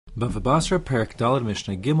Bava Basra, Perek Daled,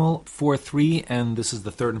 Mishnah Gimel, 4.3, and this is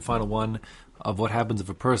the third and final one of what happens if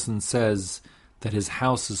a person says that his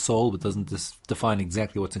house is sold but doesn't define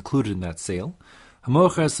exactly what's included in that sale.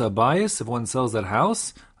 Hamoches abayis, if one sells that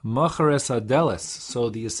house, machares adelis,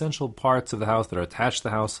 so the essential parts of the house that are attached to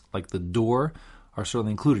the house, like the door, are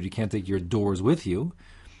certainly included. You can't take your doors with you.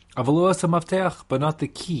 Avaloas hamafteach, but not the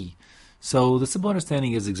key. So the simple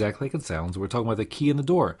understanding is exactly like it sounds. We're talking about the key in the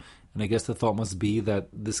door. And I guess the thought must be that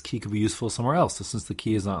this key could be useful somewhere else. So since the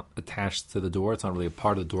key is not attached to the door, it's not really a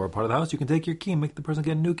part of the door, part of the house, you can take your key and make the person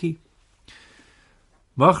get a new key.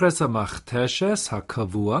 Machres hamachteshes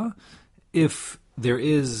hakavua, if there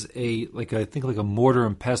is a mortar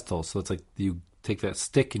and pestle, so it's like you take that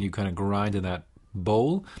stick and you kind of grind in that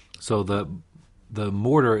bowl. So the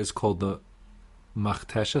mortar is called the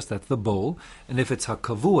machteshes, that's the bowl. And if it's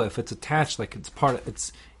hakavua, if it's attached, like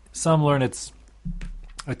some learn it's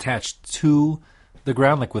attached to the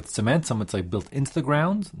ground, like with cement. Some it's like built into the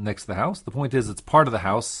ground next to the house. The point is it's part of the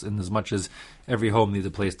house in as much as every home needs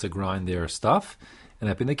a place to grind their stuff. And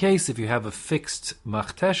that being the case, if you have a fixed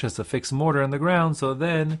machteshes, a fixed mortar in the ground, so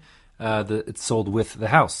then it's sold with the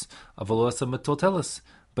house. Avalosa metotelis,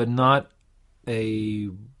 but not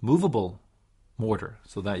a movable mortar,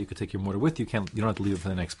 so that you could take your mortar with you. You don't have to leave it for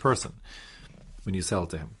the next person when you sell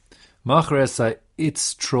it to him. Machresa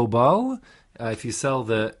it's trobal. If you sell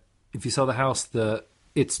the house,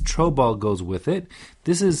 its trobal goes with it.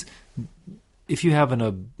 This is if you have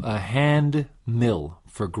a hand mill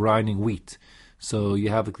for grinding wheat. So you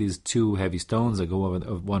have like these two heavy stones that go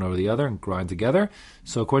one over the other and grind together.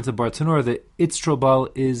 So according to Bartanur, the its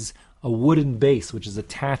trobal is a wooden base which is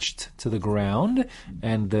attached to the ground,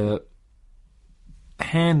 and the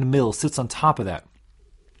hand mill sits on top of that.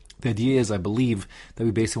 The idea is, I believe, that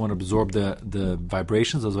we basically want to absorb the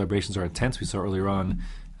vibrations. Those vibrations are intense. We saw earlier on,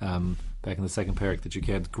 back in the second parak, that you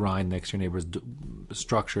can't grind next to your neighbor's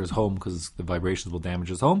structure, home, because the vibrations will damage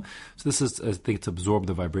his home. So this is, I think, to absorb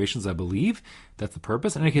the vibrations, I believe. That's the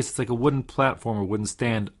purpose. In any case, it's like a wooden platform or wooden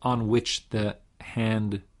stand on which the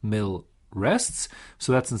hand mill rests.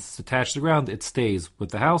 So that since it's attached to the ground, it stays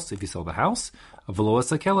with the house if you sell the house.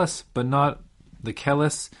 Avaloas keles, but not the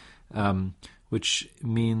keles, which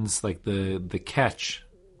means like the catch,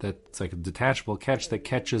 that's like a detachable catch that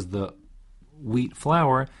catches the wheat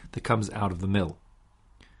flour that comes out of the mill.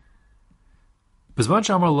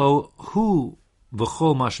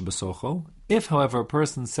 If, however, a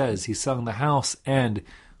person says he's selling the house and,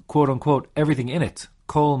 quote unquote, everything in it,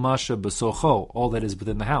 kol masha besocho, all that is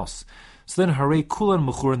within the house, so then hare kulan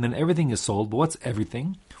muchur, and then everything is sold. But what's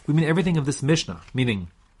everything? We mean everything of this Mishnah, meaning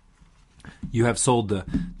you have sold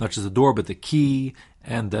not just the door, but the key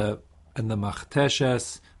and the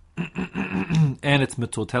machteshes, and its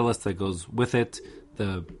metotelis that goes with it.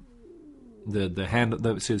 The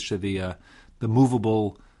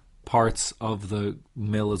movable parts of the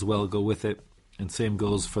mill as well go with it, and same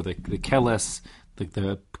goes for the keles,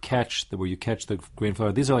 the catch, where you catch the grain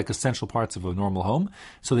flour. These are like essential parts of a normal home,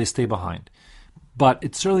 so they stay behind. But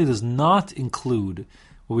it certainly does not include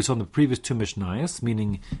what we saw in the previous two Mishnayos,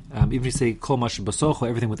 meaning even if you say kol masha basocho,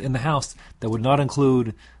 everything within the house, that would not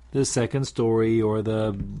include the second story or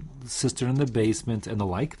the cistern in the basement and the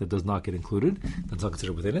like. That does not get included. That's not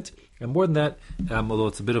considered within it. And more than that, although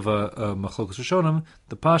it's a bit of a machlokas rishonim,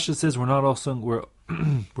 the Pasha says we're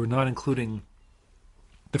not including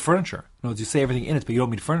the furniture. In other words, you say everything in it, but you don't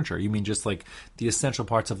mean furniture. You mean just like the essential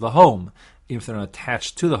parts of the home, even if they're not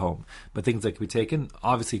attached to the home. But things that can be taken,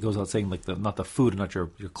 obviously it goes without saying, like not the food and not your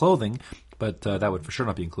clothing, but that would for sure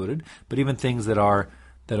not be included. But even things that are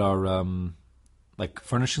like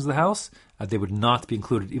furnishings of the house, they would not be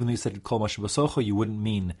included. Even though you said kol masha basocho, you wouldn't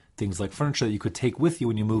mean things like furniture that you could take with you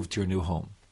when you move to your new home.